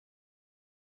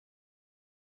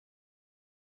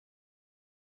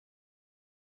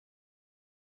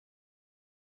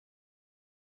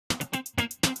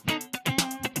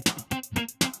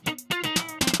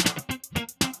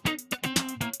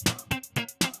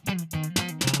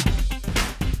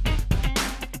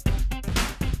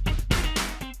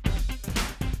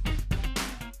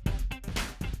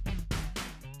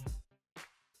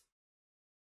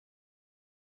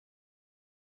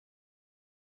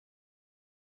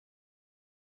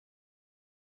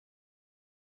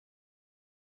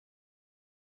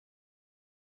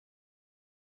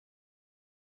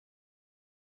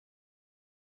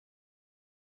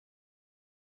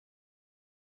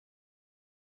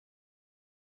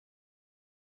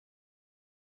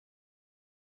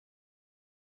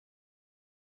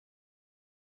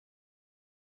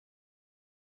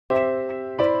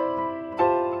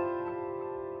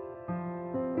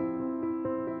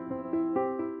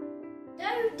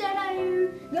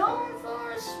Going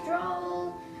for a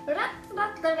stroll. Oh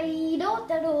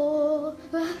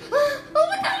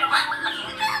my God!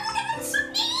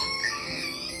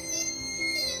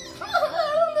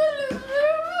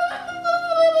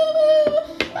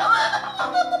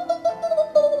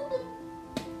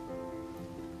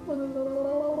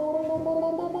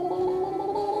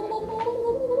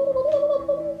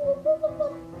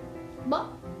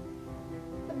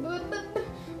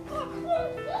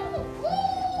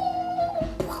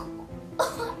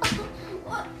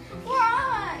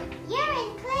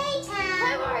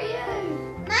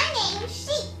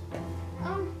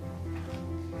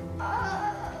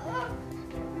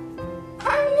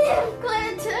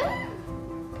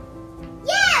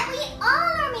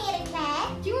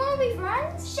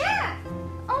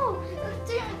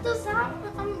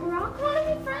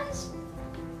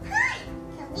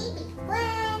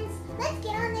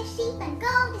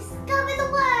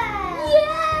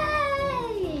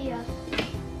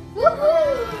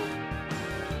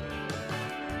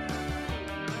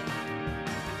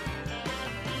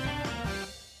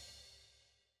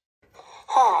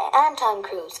 I'm Tom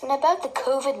Cruise, and about the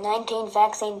COVID-19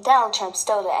 vaccine, Donald Trump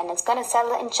stole it and is going to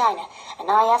sell it in China,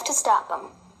 and I have to stop him.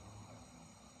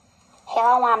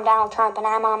 Hello, I'm Donald Trump, and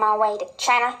I'm on my way to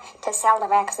China to sell the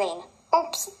vaccine.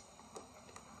 Oops.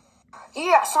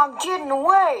 Yes, I'm getting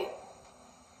away.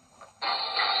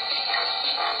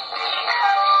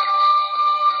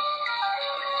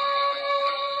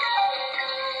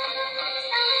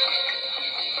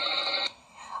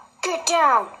 Get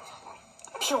down.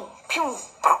 Pew, pew.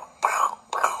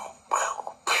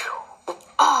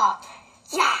 Ah,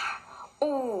 yeah.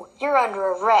 Ooh, you're under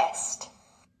arrest.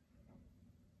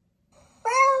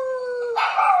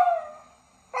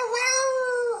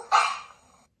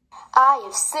 I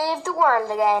have saved the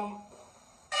world again.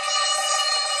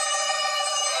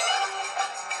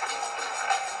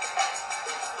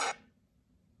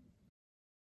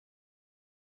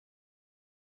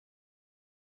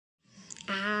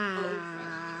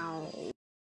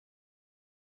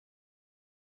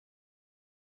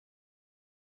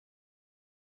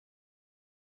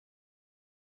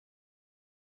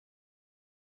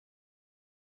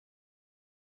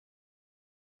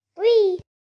 Wee!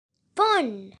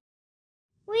 Fun!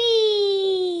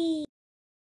 Wee!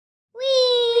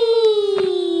 Wee!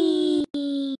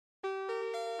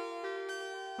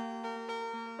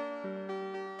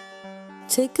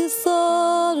 Take a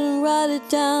thought and write it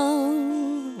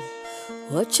down.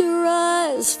 Watch your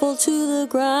eyes fall to the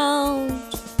ground.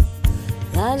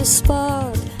 Light a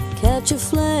spark, catch a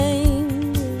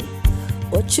flame.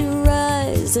 Watch you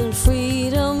rise in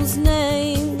freedom's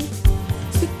name.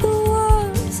 Speak the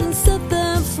words and set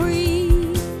them free.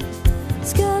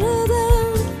 Scatter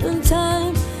them in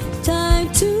time, time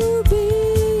to be.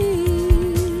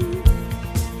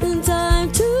 In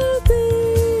time to be.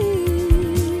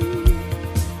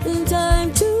 In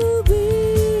time to be.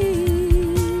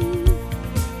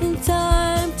 In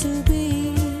time to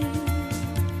be.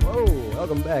 Whoa,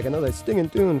 welcome back. Another stinging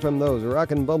tune from those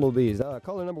rockin' bumblebees.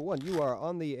 Caller number 1, you are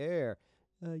on the air.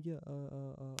 I'd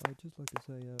just like to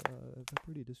say, a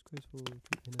pretty disgraceful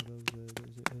treatment of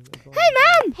those... Hey,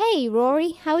 Mum! Hey,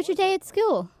 Rory. How was your day at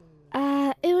school?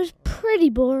 It was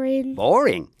pretty boring.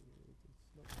 Boring?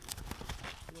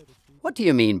 What do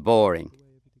you mean, boring?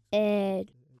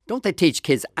 Don't they teach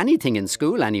kids anything in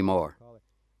school anymore?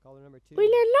 We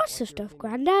learn lots of stuff,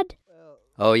 Grandad.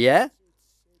 Oh, yeah?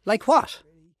 Like what?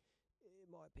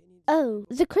 Oh,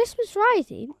 the Christmas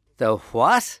Rising. The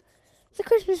what? The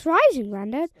Christmas Rising,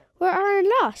 Grandad, where Ireland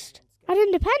lost at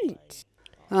independence.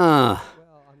 Ah,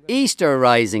 Easter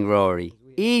Rising, Rory.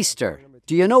 Easter.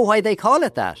 Do you know why they call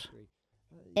it that?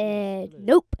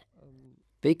 Nope.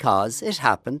 Because it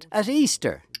happened at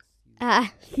Easter.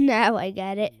 Now I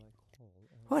get it.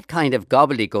 What kind of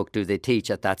gobbledygook do they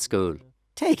teach at that school?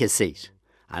 Take a seat,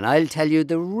 and I'll tell you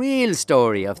the real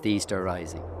story of the Easter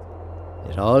Rising.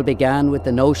 It all began with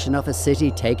the notion of a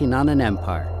city taking on an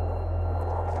empire.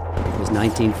 It was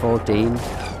 1914,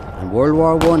 and World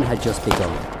War I had just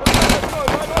begun.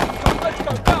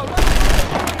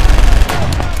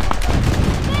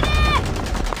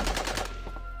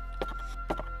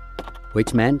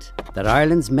 Which meant that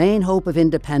Ireland's main hope of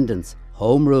independence,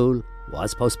 Home Rule,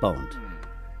 was postponed.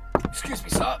 Excuse me,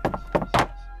 sir.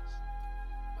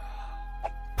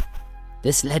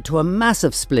 This led to a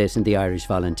massive split in the Irish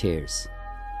Volunteers,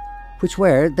 which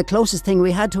were the closest thing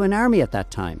we had to an army at that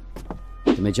time.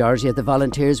 The majority of the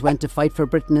volunteers went to fight for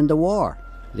Britain in the war,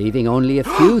 leaving only a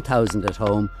few thousand at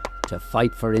home to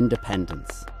fight for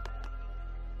independence.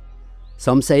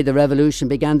 Some say the revolution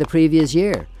began the previous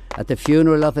year, at the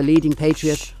funeral of a leading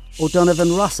patriot,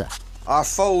 O'Donovan Rossa. Our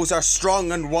foes are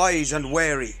strong and wise and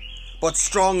wary. But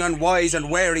strong and wise and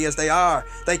wary as they are,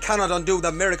 they cannot undo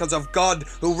the miracles of God,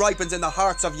 who ripens in the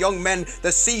hearts of young men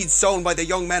the seeds sown by the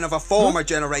young men of a former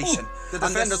generation. The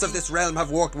defenders of this realm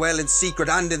have worked well in secret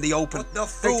and in the open. But the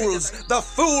fools, the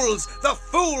fools, the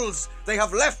fools! They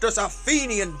have left us a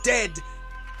Fenian dead.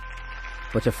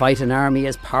 But to fight an army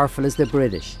as powerful as the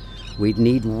British, we'd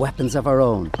need weapons of our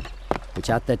own, which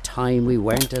at the time we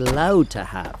weren't allowed to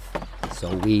have.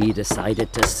 So we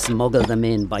decided to smuggle them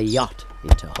in by yacht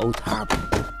into Hoth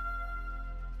Harbour.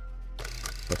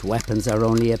 But weapons are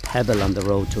only a pebble on the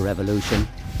road to revolution.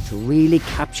 To really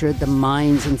capture the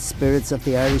minds and spirits of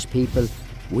the Irish people,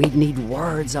 we'd need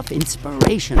words of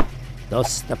inspiration.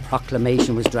 Thus, the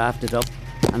proclamation was drafted up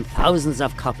and thousands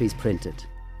of copies printed.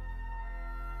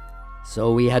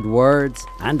 So we had words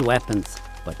and weapons,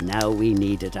 but now we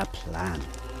needed a plan.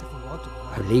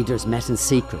 Our leaders met in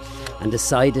secret and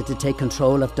decided to take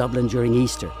control of Dublin during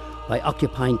Easter by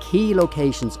occupying key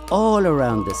locations all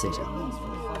around the city.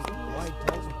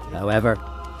 However,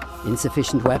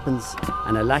 insufficient weapons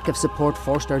and a lack of support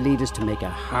forced our leaders to make a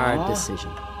hard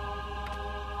decision.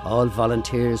 All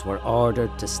volunteers were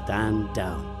ordered to stand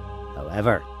down.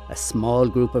 However, a small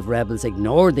group of rebels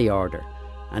ignored the order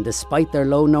and, despite their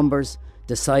low numbers,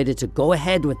 decided to go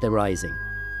ahead with the rising.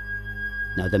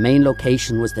 Now, the main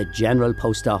location was the General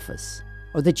Post Office,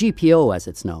 or the GPO as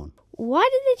it's known. Why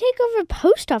did they take over a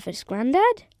post office,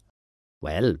 Grandad?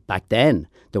 Well, back then,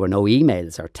 there were no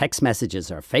emails or text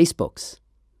messages or Facebooks.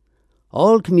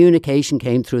 All communication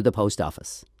came through the post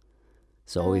office.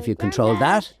 So if you control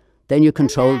that, then you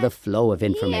control the flow of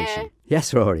information.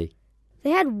 Yes, Rory?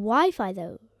 They had Wi-Fi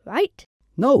though, right?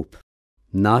 Nope,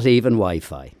 not even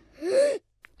Wi-Fi.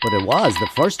 But it was the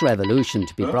first revolution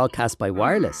to be broadcast by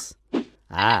wireless.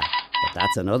 But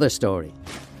that's another story.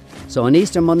 So on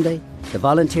Easter Monday, the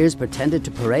volunteers pretended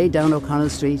to parade down O'Connell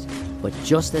Street, but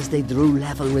just as they drew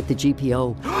level with the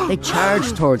GPO, they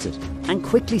charged towards it and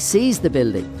quickly seized the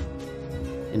building.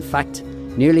 In fact,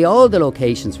 nearly all the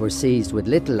locations were seized with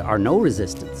little or no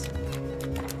resistance.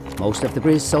 Most of the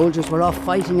British soldiers were off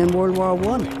fighting in World War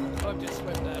I.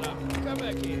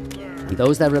 And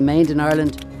those that remained in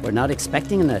Ireland were not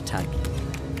expecting an attack.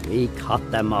 We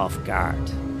caught them off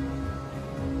guard.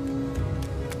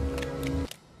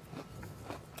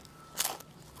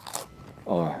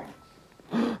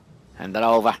 Hand it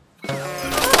over.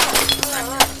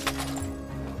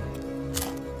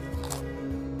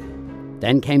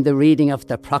 Then came the reading of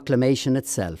the proclamation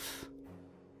itself.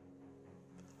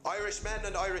 Irish men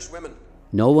and Irish women.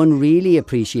 No one really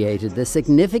appreciated the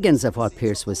significance of what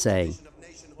Pearse was saying.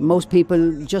 Most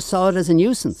people just saw it as a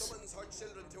nuisance.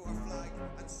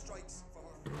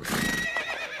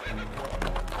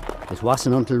 It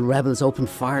wasn't until rebels opened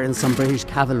fire on some British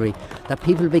cavalry that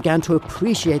people began to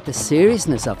appreciate the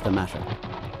seriousness of the matter.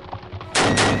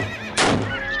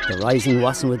 The rising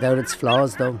wasn't without its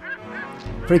flaws, though.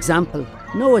 For example,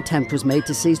 no attempt was made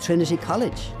to seize Trinity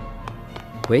College,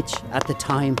 which, at the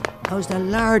time, housed a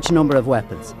large number of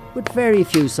weapons, with very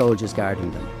few soldiers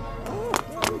guarding them.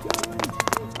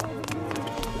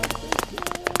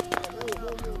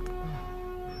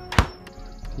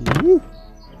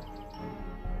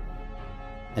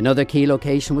 Another key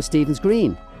location was Stephen's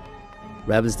Green.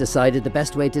 Rebels decided the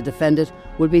best way to defend it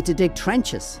would be to dig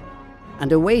trenches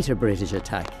and await a British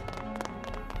attack.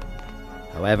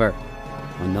 However,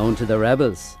 unknown to the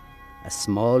rebels, a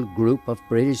small group of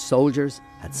British soldiers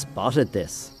had spotted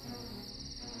this.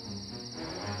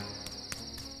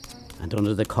 And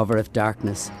under the cover of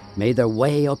darkness, made their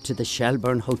way up to the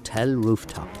Shelburne Hotel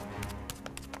rooftop.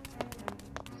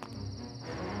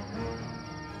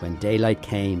 When daylight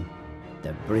came,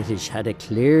 the British had a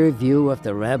clear view of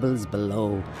the rebels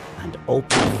below and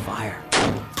opened fire.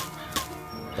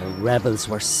 The rebels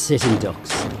were sitting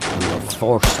ducks and were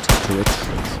forced to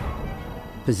retreat.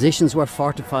 Positions were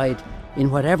fortified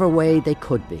in whatever way they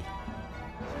could be.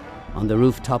 On the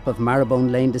rooftop of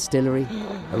Marrowbone Lane Distillery,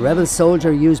 a rebel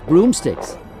soldier used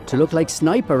broomsticks to look like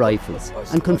sniper rifles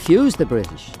and confuse the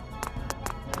British.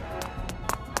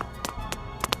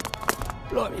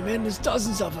 Blimey, man, there's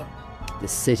dozens of them. The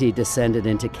city descended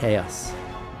into chaos.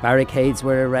 Barricades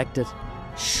were erected,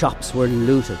 shops were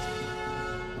looted.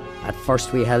 At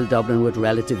first we held Dublin with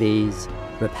relative ease,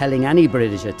 repelling any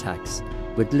British attacks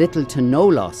with little to no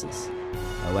losses.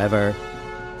 However,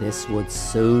 this would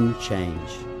soon change.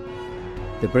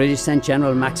 The British sent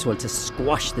General Maxwell to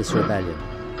squash this rebellion,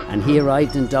 and he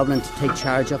arrived in Dublin to take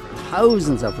charge of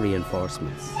thousands of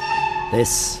reinforcements.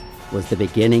 This was the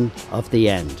beginning of the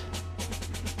end.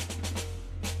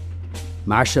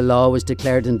 Martial law was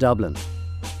declared in Dublin.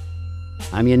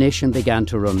 Ammunition began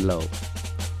to run low.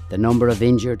 The number of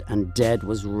injured and dead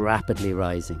was rapidly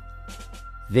rising.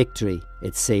 Victory,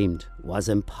 it seemed, was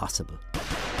impossible.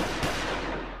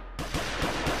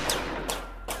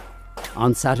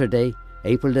 On Saturday,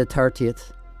 April the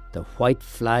 30th, the white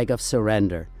flag of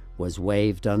surrender was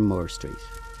waved on Moore Street.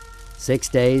 6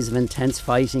 days of intense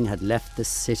fighting had left the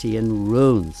city in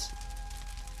ruins.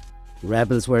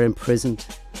 Rebels were imprisoned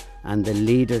and the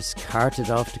leaders carted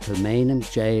off to Kilmainham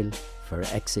jail for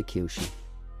execution.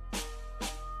 They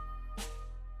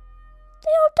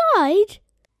all died?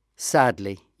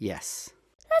 Sadly, yes.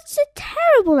 That's a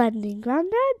terrible ending,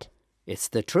 Grandad. It's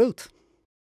the truth.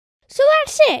 So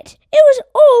that's it? It was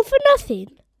all for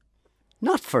nothing?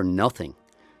 Not for nothing.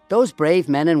 Those brave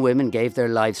men and women gave their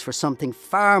lives for something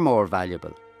far more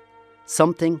valuable.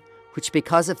 Something which,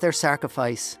 because of their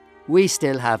sacrifice, we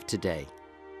still have today.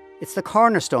 It's the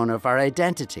cornerstone of our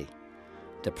identity,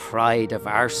 the pride of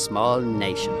our small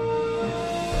nation.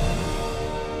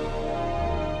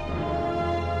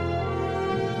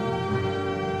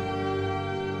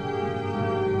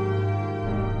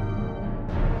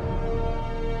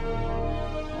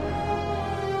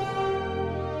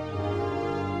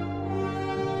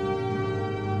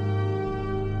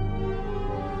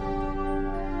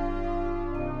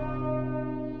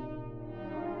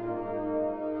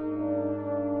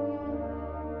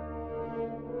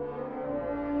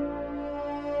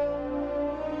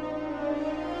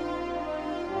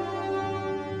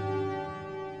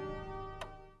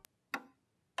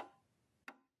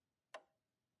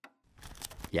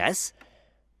 Yes?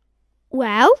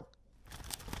 Well?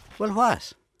 Well,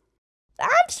 what? The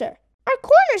answer. Our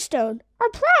cornerstone. Our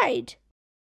pride.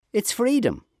 It's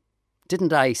freedom.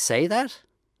 Didn't I say that?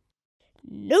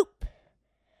 Nope.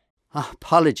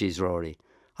 Apologies, Rory.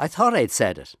 I thought I'd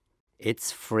said it.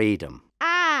 It's freedom.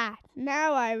 Ah,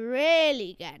 now I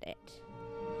really get it.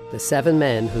 The 7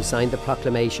 men who signed the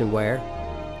proclamation were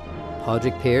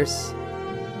Padraig Pearse,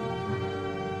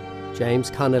 James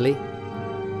Connolly,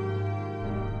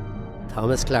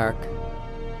 Thomas Clark,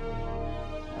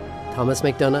 Thomas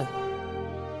McDonough,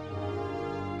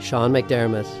 Sean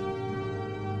McDermott,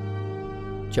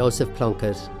 Joseph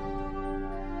Plunkett,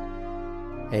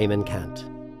 Eamon Cant.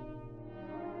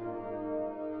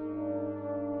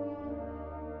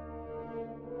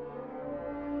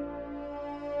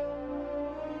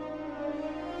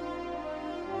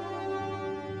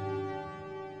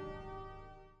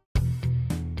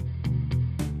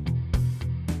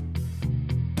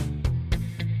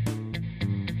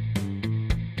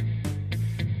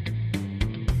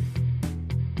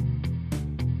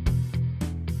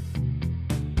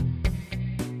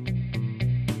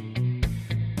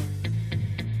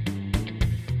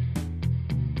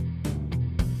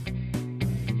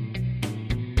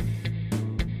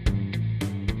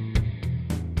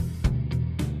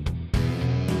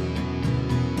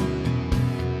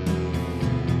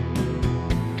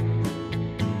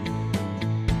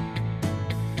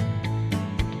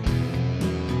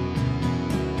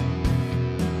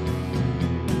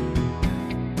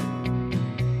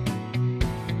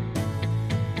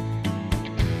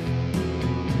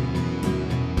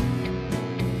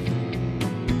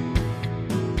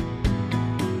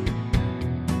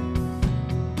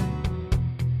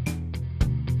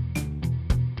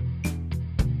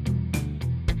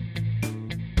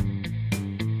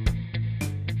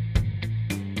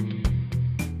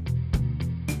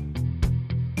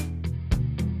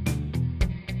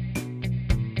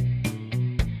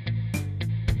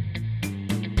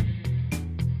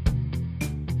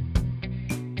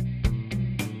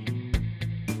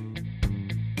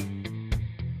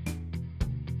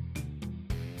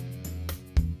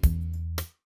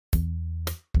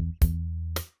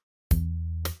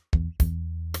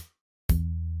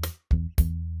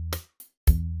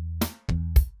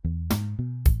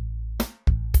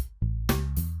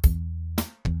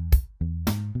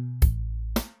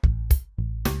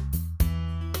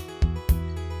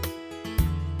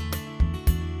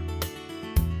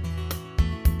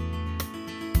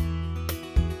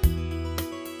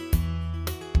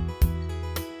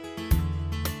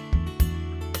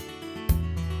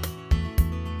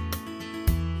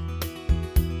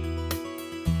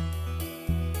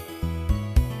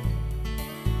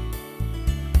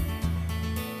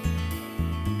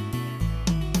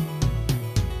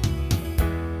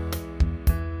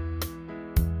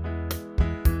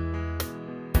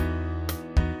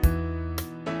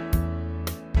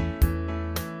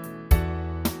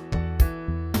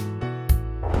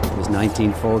 It was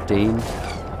 1914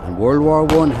 and World War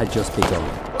I had just begun.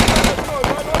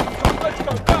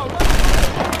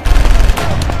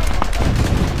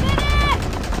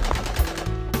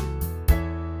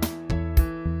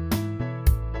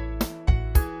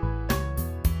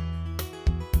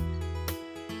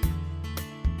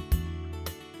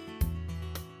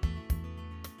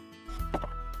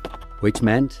 which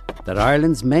meant that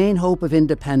Ireland's main hope of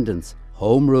independence,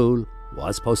 Home Rule,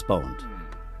 was postponed.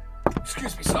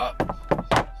 Excuse me, sir.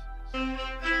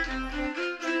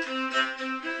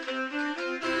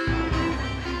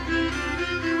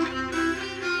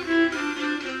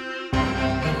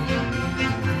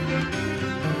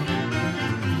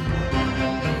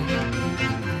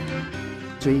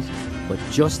 But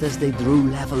just as they drew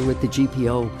level with the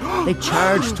GPO, they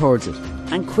charged towards it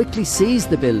and quickly seized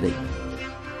the building.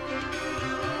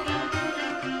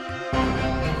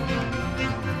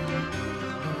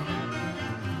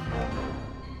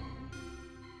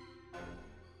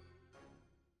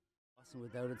 Wasn't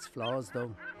without its flaws,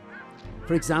 though.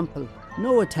 For example,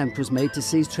 no attempt was made to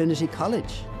seize Trinity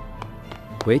College,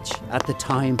 which, at the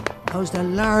time, housed a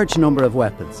large number of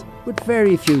weapons, with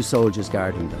very few soldiers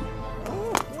guarding them.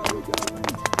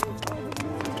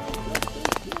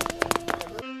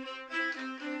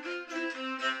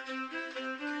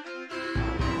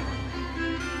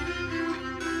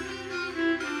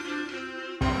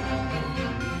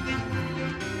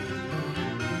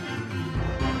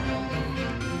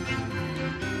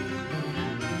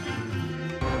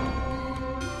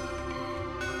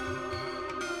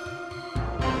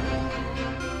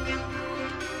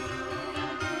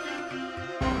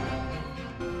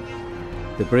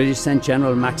 The British sent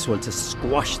General Maxwell to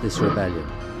squash this rebellion,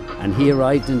 and he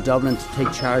arrived in Dublin to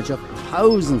take charge of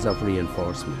thousands of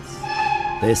reinforcements.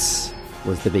 This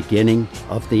was the beginning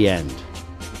of the end.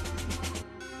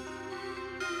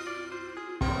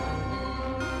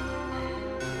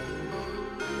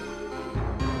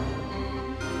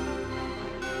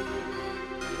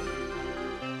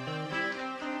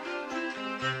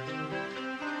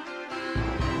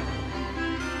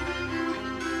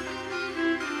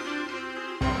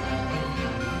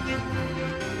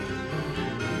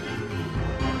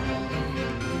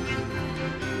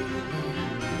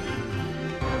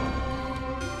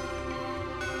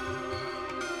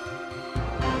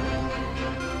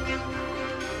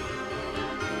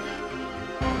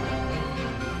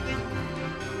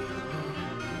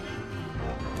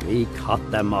 We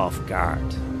caught them off guard.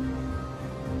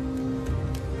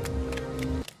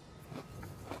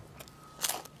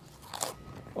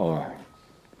 Or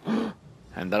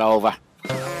hand it over.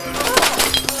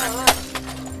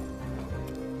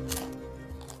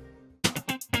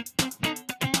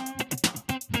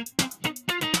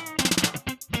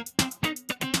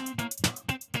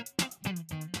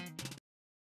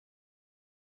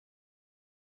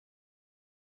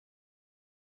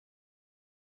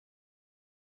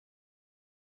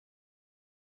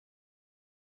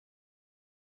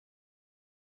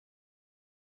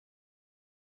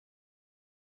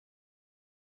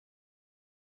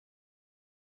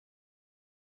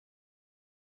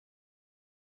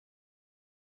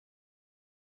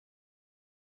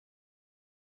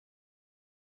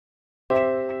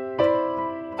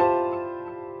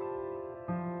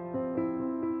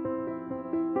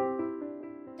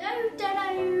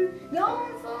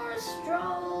 Going for a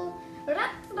stroll.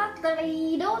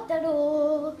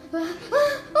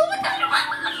 Oh my God!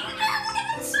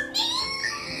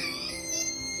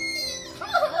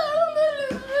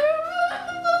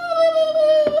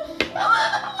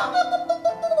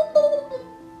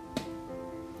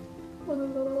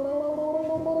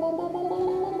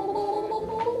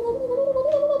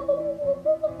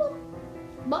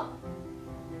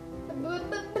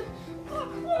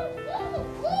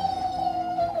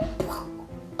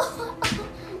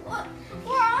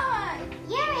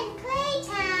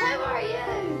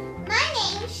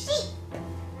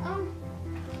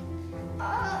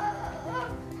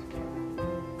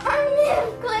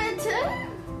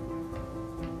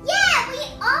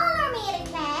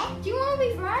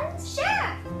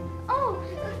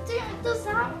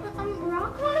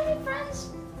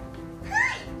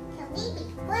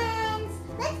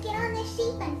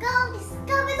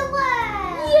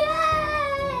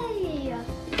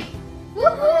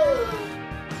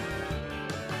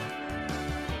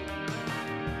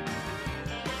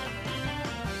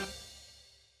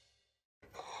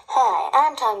 Hi,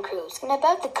 I'm Tom Cruise, and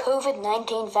about the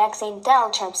COVID-19 vaccine,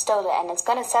 Donald Trump stole it and is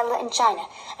going to sell it in China,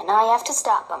 and I have to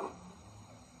stop him.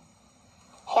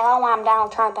 Hello, I'm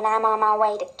Donald Trump, and I'm on my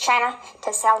way to China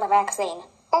to sell the vaccine.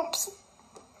 Oops.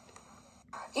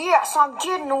 Yes, I'm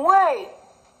getting away.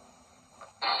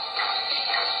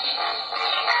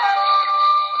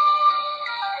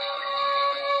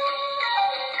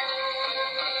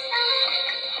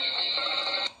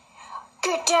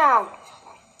 Get down.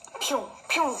 Pew,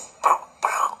 pew.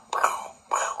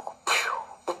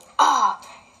 Ah,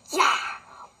 yeah.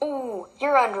 Ooh,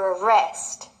 you're under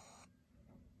arrest.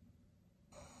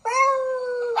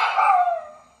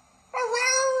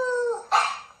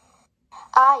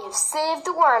 saved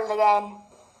the world again.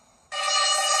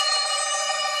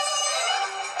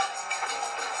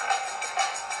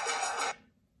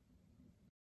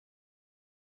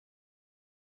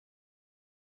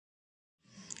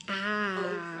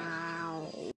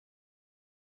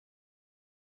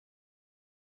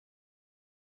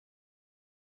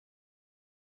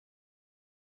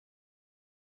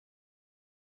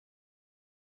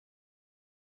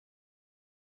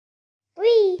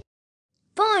 Wee.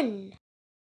 Fun.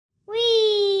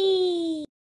 Wee.